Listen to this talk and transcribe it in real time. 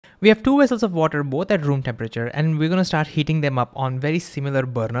We have two vessels of water, both at room temperature, and we're going to start heating them up on very similar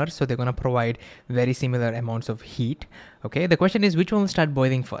burners. So they're going to provide very similar amounts of heat. Okay, the question is which one will start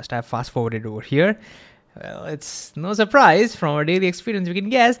boiling first? I've fast forwarded over here. Well, it's no surprise from our daily experience. We can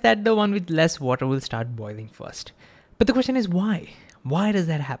guess that the one with less water will start boiling first. But the question is why? Why does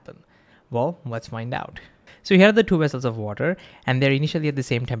that happen? Well, let's find out. So here are the two vessels of water, and they're initially at the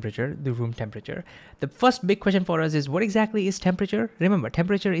same temperature, the room temperature. The first big question for us is what exactly is temperature? Remember,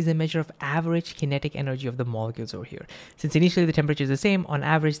 temperature is a measure of average kinetic energy of the molecules over here. Since initially the temperature is the same, on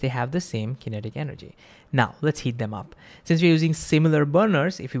average they have the same kinetic energy. Now let's heat them up. Since we're using similar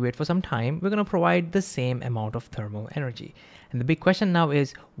burners, if we wait for some time, we're going to provide the same amount of thermal energy. And the big question now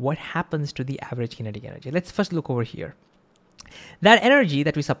is what happens to the average kinetic energy? Let's first look over here. That energy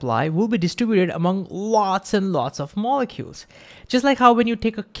that we supply will be distributed among lots and lots of molecules. Just like how when you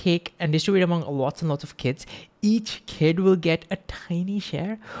take a cake and distribute among lots and lots of kids, each kid will get a tiny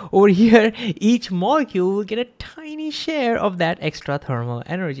share. Over here, each molecule will get a tiny share of that extra thermal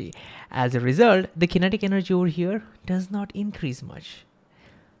energy. As a result, the kinetic energy over here does not increase much.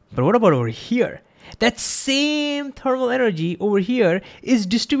 But what about over here? That same thermal energy over here is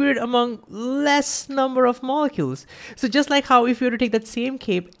distributed among less number of molecules. So just like how if you were to take that same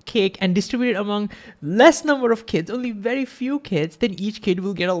cake and distribute it among less number of kids, only very few kids, then each kid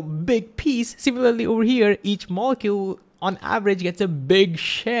will get a big piece. Similarly over here, each molecule on average gets a big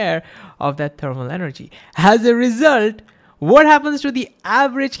share of that thermal energy. As a result, what happens to the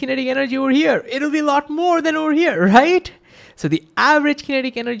average kinetic energy over here? It'll be a lot more than over here, right? So the average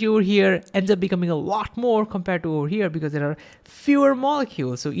kinetic energy over here ends up becoming a lot more compared to over here because there are fewer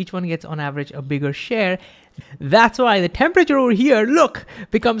molecules. So each one gets on average a bigger share. That's why the temperature over here, look,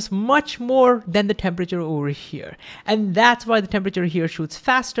 becomes much more than the temperature over here. And that's why the temperature here shoots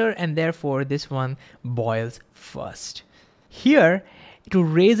faster and therefore this one boils first. Here, to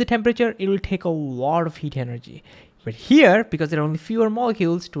raise the temperature, it will take a lot of heat energy. But here, because there are only fewer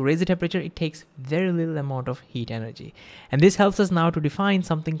molecules, to raise the temperature, it takes very little amount of heat energy. And this helps us now to define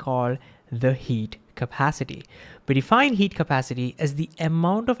something called the heat capacity. We define heat capacity as the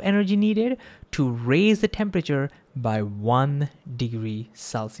amount of energy needed to raise the temperature by 1 degree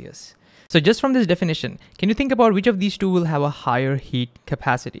Celsius. So just from this definition, can you think about which of these two will have a higher heat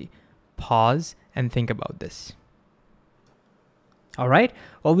capacity? Pause and think about this. All right,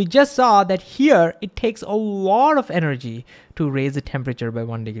 well, we just saw that here it takes a lot of energy to raise the temperature by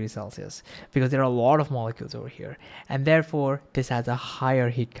 1 degree Celsius because there are a lot of molecules over here. And therefore, this has a higher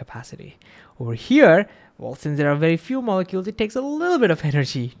heat capacity. Over here, well, since there are very few molecules, it takes a little bit of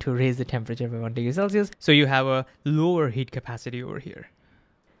energy to raise the temperature by 1 degree Celsius. So you have a lower heat capacity over here.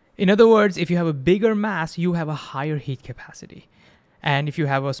 In other words, if you have a bigger mass, you have a higher heat capacity. And if you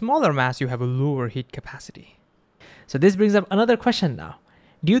have a smaller mass, you have a lower heat capacity. So this brings up another question now.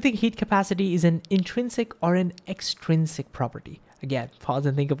 Do you think heat capacity is an intrinsic or an extrinsic property? Again, pause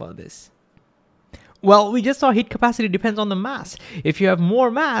and think about this. Well, we just saw heat capacity depends on the mass. If you have more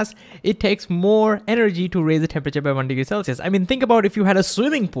mass, it takes more energy to raise the temperature by 1 degree Celsius. I mean, think about if you had a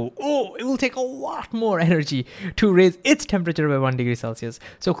swimming pool. Oh, it will take a lot more energy to raise its temperature by 1 degree Celsius.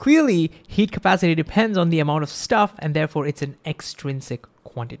 So clearly, heat capacity depends on the amount of stuff, and therefore it's an extrinsic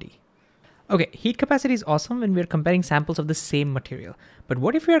quantity. Okay, heat capacity is awesome when we're comparing samples of the same material. But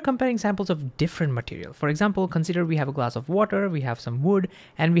what if we are comparing samples of different material? For example, consider we have a glass of water, we have some wood,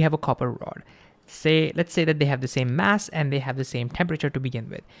 and we have a copper rod. Let's say that they have the same mass and they have the same temperature to begin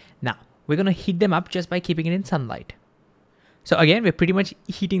with. Now, we're going to heat them up just by keeping it in sunlight. So again, we're pretty much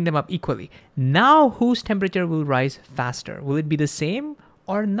heating them up equally. Now, whose temperature will rise faster? Will it be the same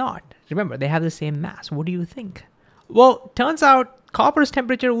or not? Remember, they have the same mass. What do you think? Well, turns out copper's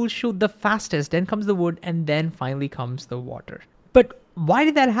temperature will shoot the fastest, then comes the wood, and then finally comes the water. But why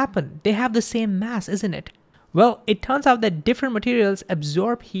did that happen? They have the same mass, isn't it? Well, it turns out that different materials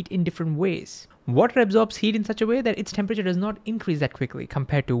absorb heat in different ways. Water absorbs heat in such a way that its temperature does not increase that quickly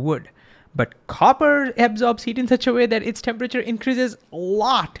compared to wood. But copper absorbs heat in such a way that its temperature increases a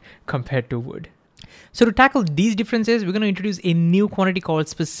lot compared to wood. So to tackle these differences, we're going to introduce a new quantity called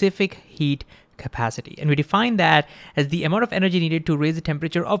specific heat capacity. And we define that as the amount of energy needed to raise the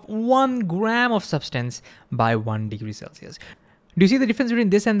temperature of 1 gram of substance by 1 degree Celsius. Do you see the difference between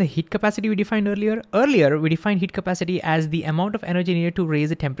this and the heat capacity we defined earlier? Earlier, we defined heat capacity as the amount of energy needed to raise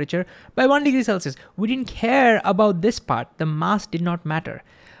the temperature by 1 degree Celsius. We didn't care about this part. The mass did not matter.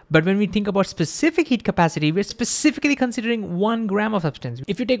 But when we think about specific heat capacity, we're specifically considering 1 gram of substance.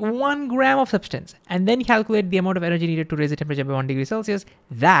 If you take 1 gram of substance and then calculate the amount of energy needed to raise the temperature by 1 degree Celsius,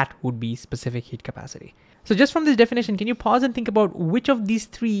 that would be specific heat capacity. So just from this definition, can you pause and think about which of these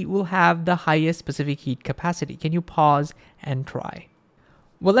three will have the highest specific heat capacity? Can you pause and try?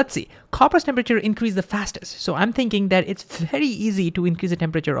 Well, let's see. Copper's temperature increased the fastest. So I'm thinking that it's very easy to increase the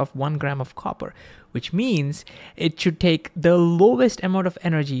temperature of 1 gram of copper, which means it should take the lowest amount of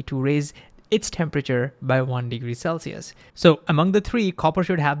energy to raise its temperature by 1 degree Celsius. So among the three, copper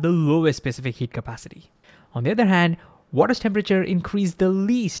should have the lowest specific heat capacity. On the other hand, water's temperature increased the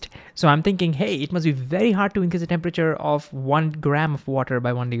least. So I'm thinking, hey, it must be very hard to increase the temperature of 1 gram of water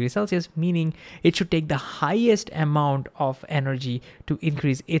by 1 degree Celsius, meaning it should take the highest amount of energy to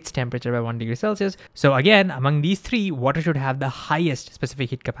increase its temperature by 1 degree Celsius. So again, among these three, water should have the highest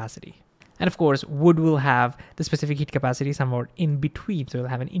specific heat capacity. And of course, wood will have the specific heat capacity somewhat in between, so it'll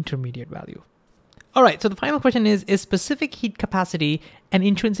have an intermediate value. All right, so the final question is specific heat capacity an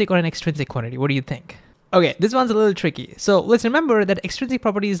intrinsic or an extrinsic quantity? What do you think? Okay, this one's a little tricky. So let's remember that extrinsic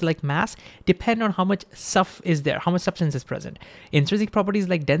properties like mass depend on how much stuff is there, how much substance is present. Intrinsic properties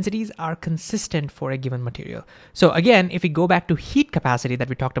like densities are consistent for a given material. So again, if we go back to heat capacity that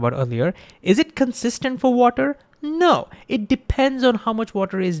we talked about earlier, is it consistent for water? No, it depends on how much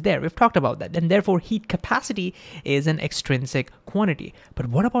water is there. We've talked about that. And therefore, heat capacity is an extrinsic quantity. But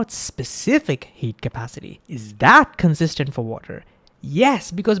what about specific heat capacity? Is that consistent for water? Yes,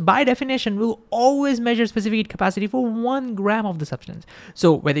 because by definition, we'll always measure specific heat capacity for 1 gram of the substance.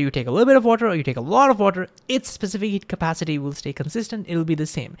 So whether you take a little bit of water or you take a lot of water, its specific heat capacity will stay consistent. It'll be the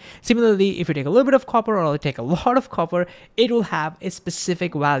same. Similarly, if you take a little bit of copper or you take a lot of copper, it will have a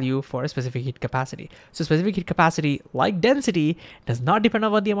specific value for a specific heat capacity. So specific heat capacity, like density, does not depend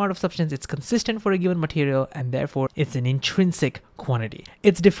on the amount of substance. It's consistent for a given material, and therefore it's an intrinsic quantity.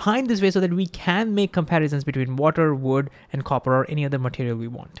 It's defined this way so that we can make comparisons between water, wood, and copper or any other material we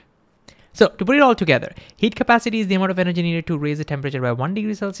want. So to put it all together, heat capacity is the amount of energy needed to raise the temperature by 1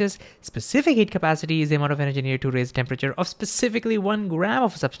 degree Celsius. Specific heat capacity is the amount of energy needed to raise the temperature of specifically 1 gram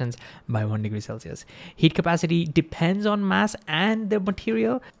of substance by 1 degree Celsius. Heat capacity depends on mass and the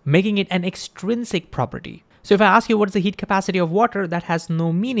material, making it an extrinsic property. So if I ask you what's the heat capacity of water, that has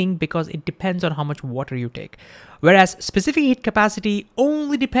no meaning because it depends on how much water you take. Whereas specific heat capacity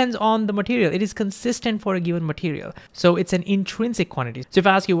only depends on the material. It is consistent for a given material. So it's an intrinsic quantity. So if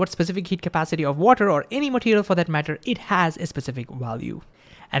I ask you what's specific heat capacity of water or any material for that matter, it has a specific value.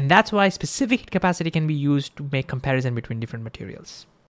 And that's why specific heat capacity can be used to make comparison between different materials.